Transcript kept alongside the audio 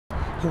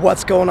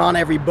What's going on,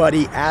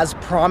 everybody? As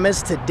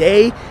promised,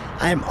 today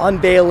I am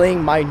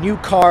unveiling my new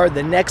car,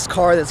 the next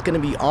car that's going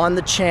to be on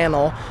the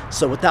channel.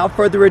 So without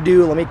further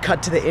ado, let me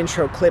cut to the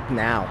intro clip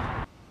now.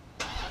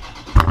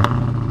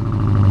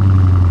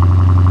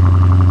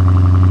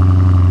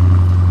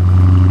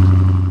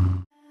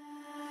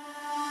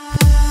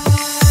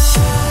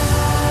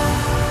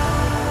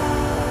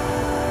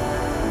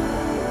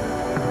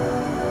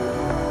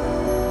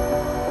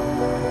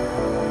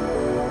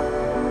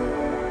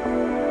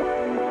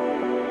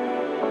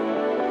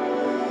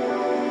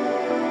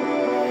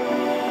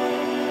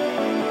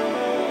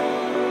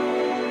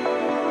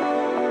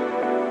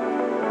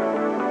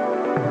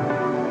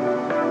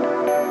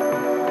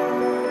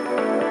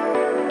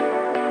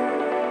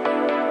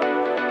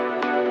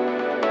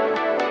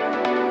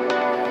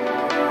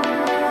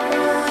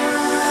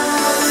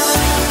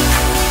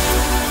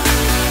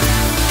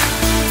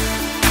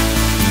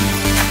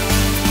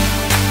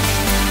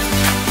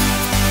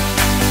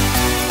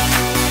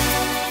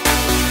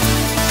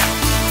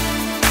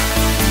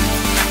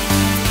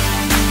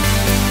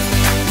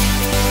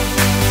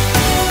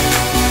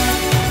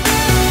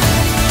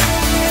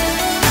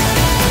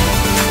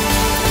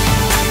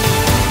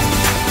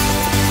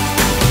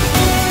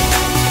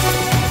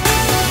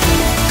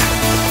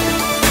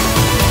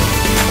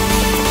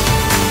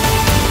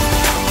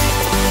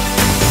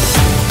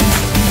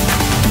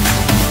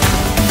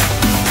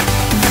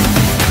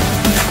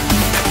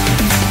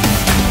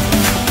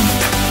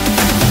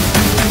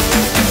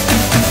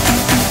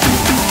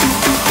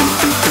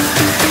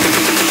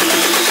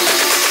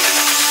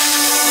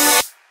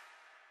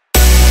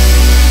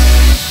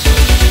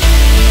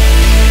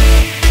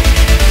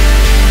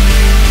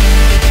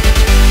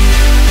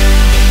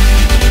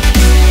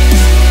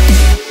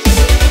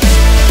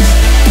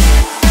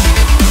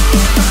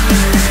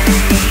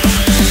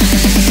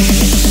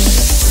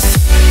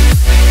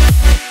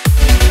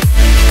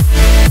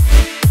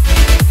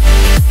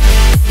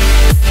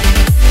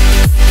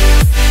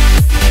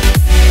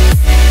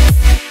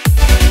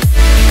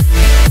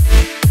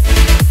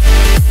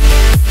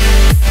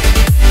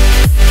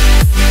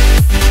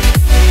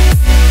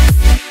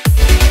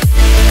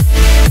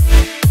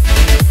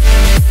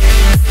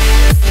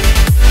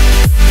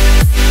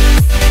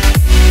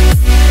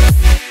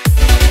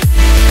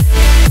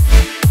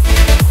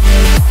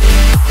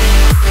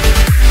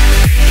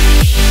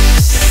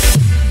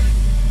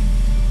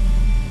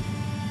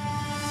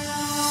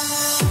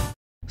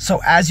 So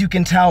as you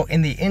can tell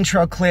in the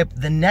intro clip,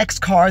 the next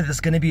car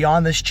that's going to be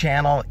on this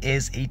channel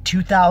is a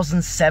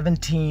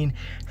 2017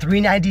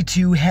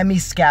 392 Hemi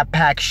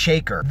Scatpack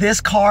Shaker.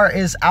 This car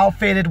is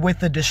outfitted with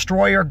the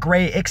Destroyer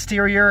gray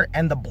exterior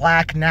and the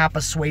black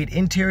Napa suede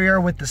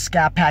interior with the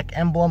Scatpack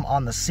emblem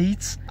on the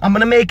seats. I'm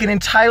going to make an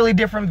entirely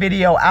different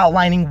video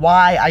outlining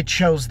why I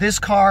chose this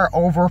car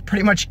over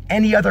pretty much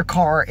any other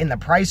car in the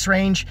price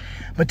range.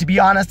 But to be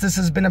honest, this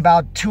has been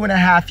about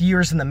 2.5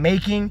 years in the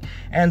making,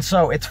 and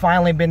so it's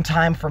finally been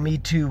time for me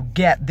to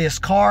get this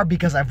car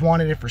because I've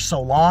wanted it for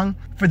so long.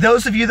 For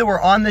those of you that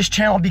were on this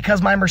channel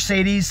because my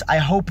Mercedes, I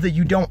hope that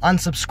you don't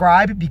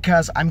unsubscribe,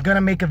 because I'm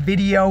gonna make a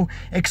video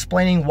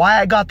explaining why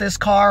I got this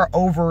car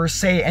over,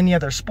 say, any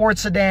other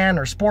sports sedan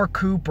or sport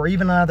coupe or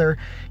even another,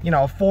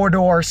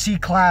 four-door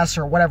C-Class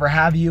or whatever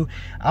have you.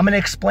 I'm gonna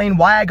explain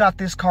why I got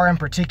this car in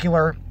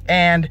particular.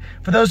 And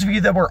for those of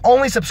you that were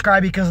only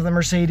subscribed because of the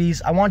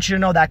Mercedes, I want you to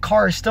know that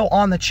car is still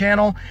on the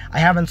channel. I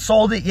haven't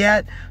sold it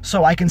yet,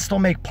 so I can still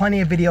make plenty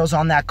of videos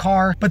on that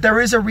car. But there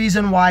is a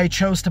reason why I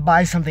chose to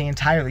buy something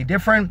entirely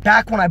different.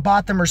 Back when I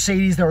bought the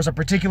Mercedes, there was a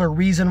particular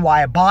reason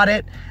why I bought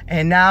it.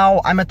 And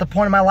now I'm at the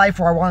point in my life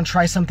where I want to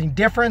try something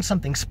different,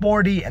 something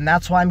sporty, and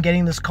that's why I'm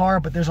getting this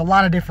car. But there's a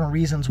lot of different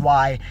reasons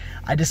why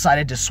I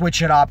decided to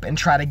switch it up and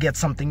try to get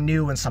something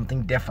new and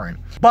something different.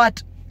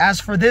 But as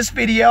for this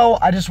video,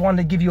 I just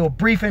wanted to give you a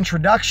brief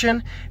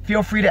introduction.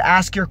 Feel free to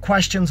ask your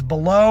questions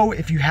below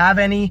if you have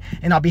any,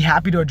 and I'll be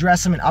happy to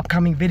address them in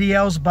upcoming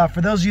videos. But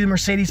for those of you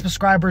Mercedes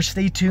subscribers,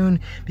 stay tuned,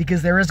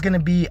 because there is going to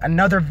be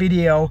another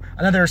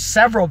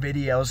several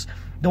videos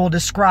that will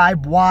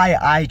describe why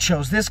I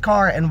chose this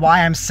car and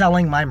why I'm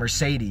selling my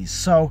Mercedes.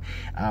 So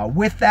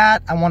with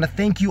that, I want to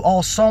thank you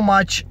all so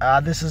much.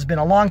 This has been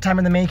a long time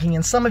in the making,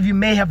 and some of you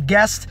may have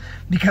guessed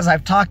because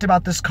I've talked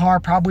about this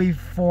car probably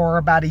for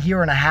about 1.5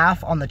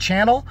 years on the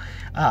channel.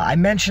 I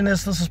mentioned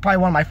this is probably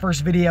one of my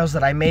first videos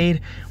that I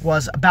made,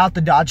 was about the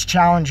Dodge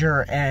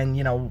Challenger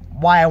and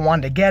why I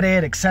wanted to get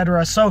it,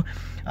 etc. So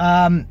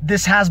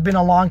this has been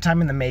a long time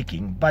in the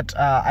making, but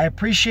I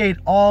appreciate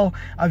all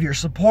of your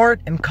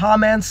support and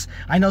comments.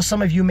 I know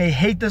some of you may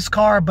hate this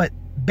car, but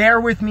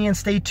bear with me and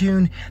stay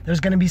tuned. There's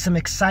going to be some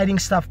exciting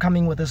stuff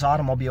coming with this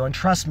automobile, and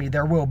trust me,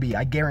 there will be.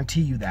 I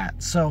guarantee you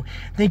that. So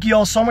thank you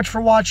all so much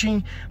for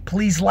watching.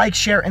 Please like,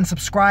 share, and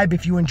subscribe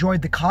if you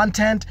enjoyed the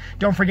content.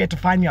 Don't forget to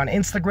find me on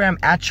Instagram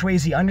at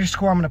 @Schwazy_. I'm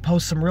going to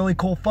post some really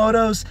cool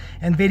photos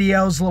and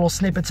videos, little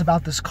snippets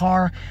about this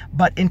car.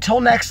 But until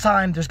next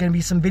time, there's going to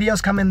be some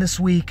videos coming this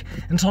week.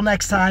 Until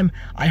next time,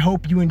 I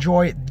hope you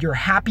enjoy your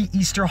happy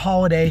Easter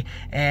holiday,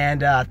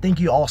 and thank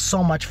you all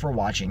so much for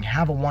watching.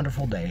 Have a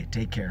wonderful day.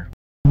 Take care.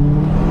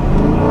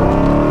 Hemi.